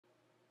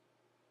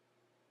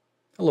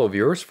Hello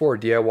viewers,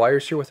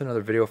 4DIYers here with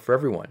another video for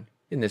everyone.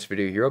 In this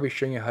video here I'll be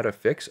showing you how to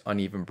fix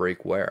uneven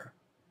brake wear.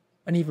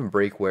 Uneven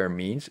brake wear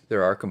means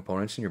there are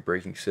components in your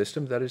braking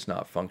system that is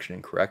not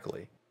functioning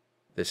correctly.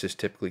 This is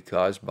typically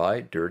caused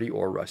by dirty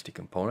or rusty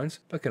components,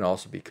 but can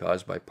also be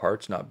caused by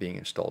parts not being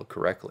installed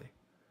correctly.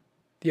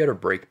 The outer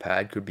brake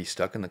pad could be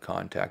stuck in the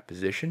contact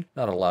position,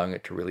 not allowing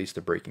it to release the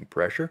braking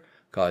pressure,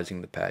 causing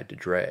the pad to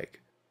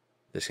drag.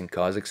 This can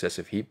cause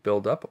excessive heat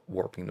buildup,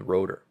 warping the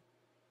rotor.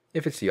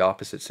 If it's the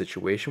opposite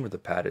situation where the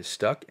pad is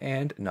stuck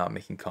and not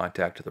making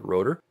contact to the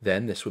rotor,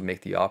 then this would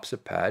make the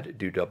opposite pad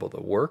do double the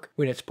work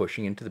when it's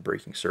pushing into the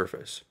braking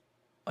surface.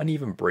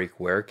 Uneven brake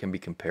wear can be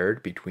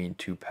compared between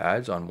two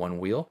pads on one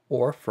wheel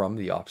or from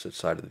the opposite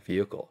side of the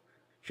vehicle.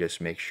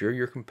 Just make sure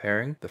you're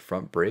comparing the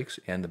front brakes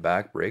and the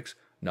back brakes,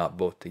 not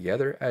both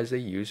together, as they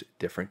use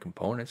different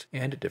components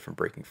and different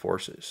braking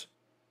forces.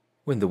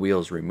 When the wheel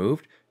is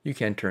removed, you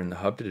can turn the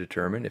hub to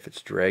determine if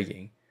it's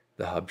dragging.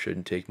 The hub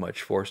shouldn't take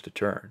much force to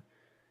turn.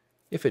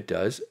 If it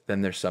does,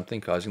 then there's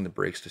something causing the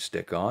brakes to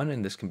stick on,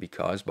 and this can be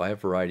caused by a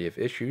variety of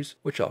issues,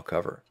 which I'll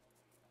cover.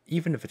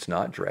 Even if it's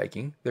not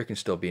dragging, there can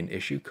still be an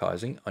issue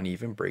causing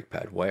uneven brake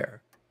pad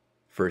wear.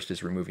 First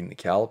is removing the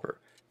caliper.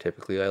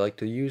 Typically I like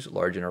to use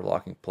large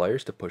interlocking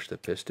pliers to push the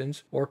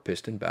pistons or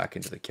piston back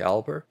into the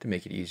caliper to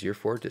make it easier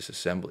for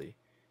disassembly.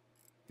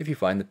 If you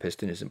find the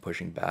piston isn't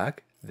pushing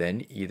back,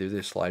 then either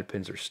the slide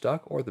pins are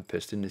stuck or the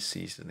piston is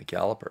seized in the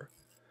caliper.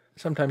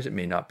 Sometimes it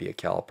may not be a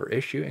caliper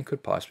issue and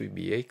could possibly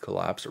be a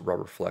collapsed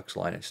rubber flex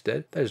line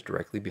instead that is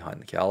directly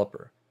behind the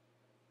caliper.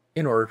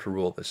 In order to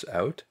rule this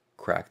out,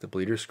 crack the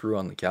bleeder screw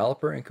on the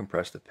caliper and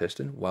compress the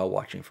piston while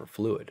watching for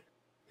fluid.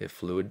 If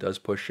fluid does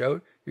push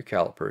out, your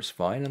caliper is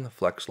fine and the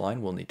flex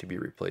line will need to be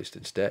replaced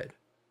instead.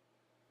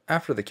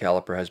 After the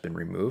caliper has been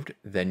removed,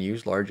 then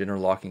use large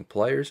interlocking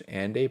pliers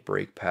and a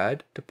brake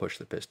pad to push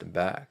the piston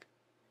back.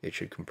 It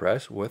should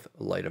compress with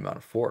a light amount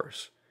of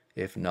force.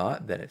 If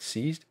not, then it's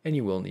seized and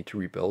you will need to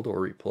rebuild or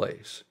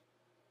replace.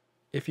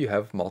 If you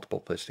have multiple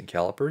piston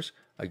calipers,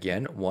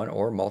 again, one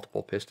or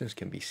multiple pistons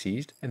can be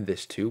seized, and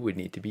this too would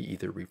need to be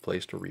either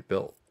replaced or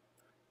rebuilt.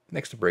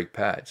 Next to brake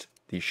pads.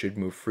 These should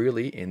move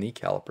freely in the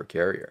caliper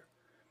carrier.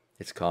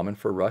 It's common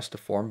for rust to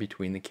form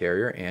between the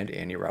carrier and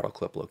anti-rattle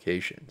clip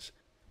locations.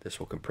 This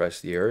will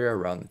compress the area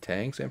around the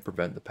tanks and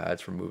prevent the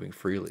pads from moving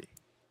freely.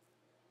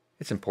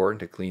 It's important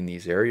to clean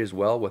these areas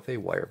well with a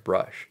wire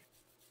brush.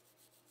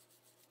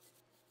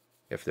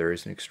 If there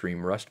is an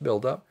extreme rust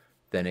buildup,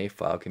 then a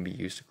file can be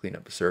used to clean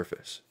up the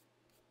surface.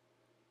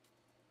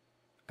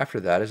 After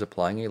that is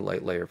applying a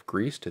light layer of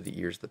grease to the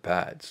ears of the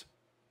pads.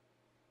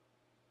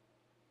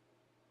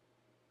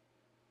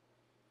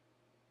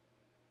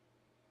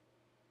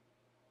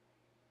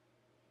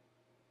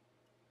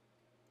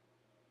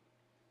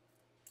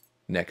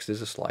 Next is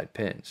the slide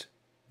pins.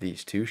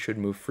 These two should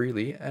move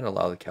freely and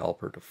allow the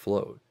caliper to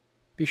float.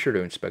 Be sure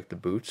to inspect the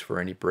boots for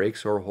any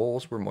breaks or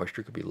holes where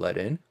moisture could be let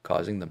in,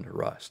 causing them to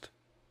rust.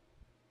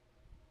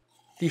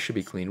 These should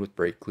be cleaned with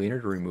brake cleaner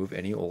to remove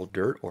any old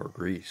dirt or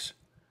grease.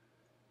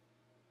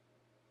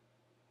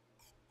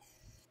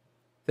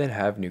 Then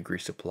have new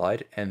grease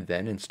applied and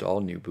then install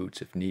new boots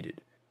if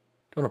needed.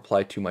 Don't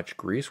apply too much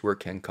grease where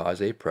it can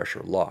cause a pressure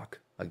lock,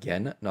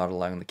 again not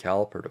allowing the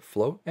caliper to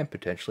float and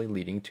potentially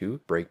leading to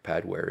brake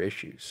pad wear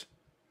issues.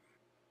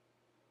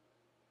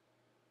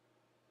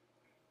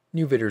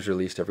 New videos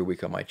released every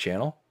week on my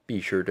channel.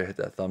 Be sure to hit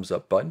that thumbs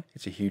up button,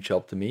 it's a huge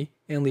help to me,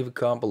 and leave a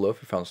comment below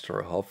if you found this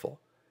tutorial helpful.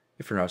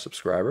 If you're not a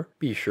subscriber,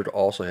 be sure to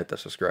also hit that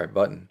subscribe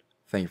button.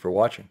 Thank you for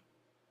watching.